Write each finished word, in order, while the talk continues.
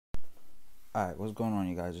Alright, what's going on,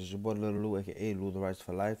 you guys? It's your boy Little Lou, aka Lou the Rights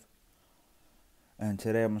for Life. And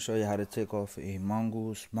today I'm going to show you how to take off a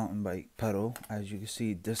Mongoose mountain bike pedal. As you can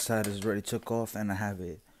see, this side is already took off and I have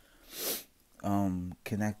it let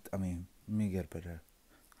me get it better.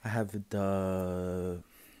 I have it, the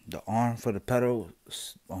arm for the pedal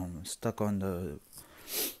stuck on the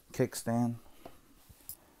kickstand.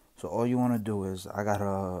 So all you want to do is, I got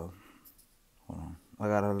a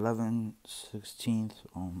 11/16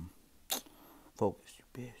 focus, you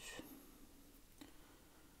bitch.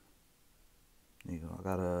 There you go. I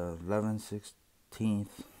got a 11/16.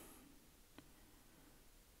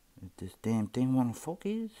 If this damn thing wanna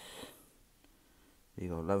focus. There you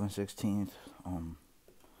go, 11/16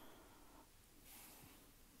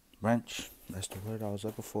 wrench. That's the word I was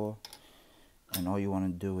looking for. And all you wanna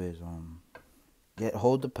do is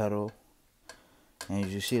hold the pedal, and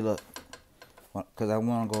as you see, look, because I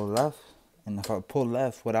wanna go left, and if I pull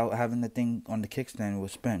left without having the thing on the kickstand, it will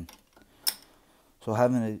spin. So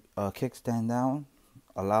having a kickstand down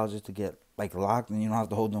allows it to get like locked, and you don't have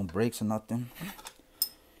to hold no brakes or nothing.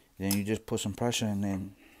 Then you just put some pressure, and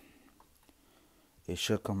then it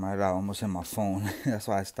should come right out. I almost hit my phone. That's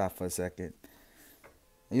why I stopped for a second.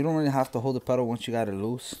 You don't really have to hold the pedal once you got it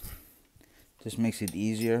loose. Just makes it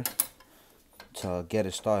easier to get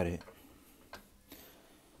it started.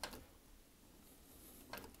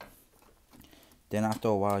 Then after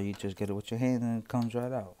a while, you just get it with your hand and it comes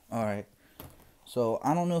right out. Alright. So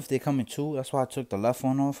I don't know if they come in two. That's why I took the left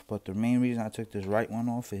one off. But the main reason I took this right one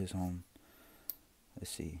off is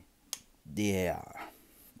let's see. Yeah,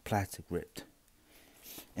 plastic ripped.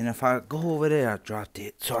 And if I go over there, I dropped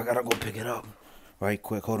it. So I gotta go pick it up right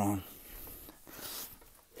quick. Hold on.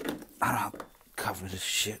 I don't cover this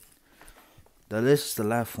shit. This is the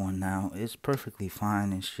left one now. It's perfectly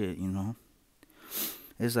fine and shit, you know.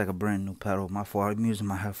 It's like a brand new pedal. My fault. I'm using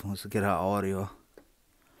my headphones to get out audio.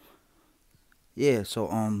 Yeah, so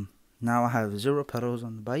now I have 0 pedals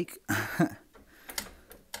on the bike.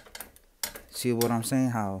 See what I'm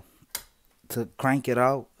saying? How to crank it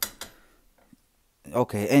out.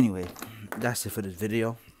 Okay, anyway, that's it for this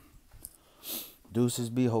video. Deuces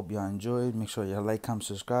be, hope y'all enjoyed. Make sure y'all like, comment,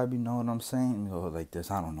 subscribe. You know what I'm saying? Or like this,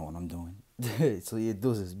 I don't know what I'm doing. So yeah,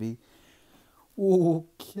 deuces be. Ooh,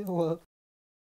 killer.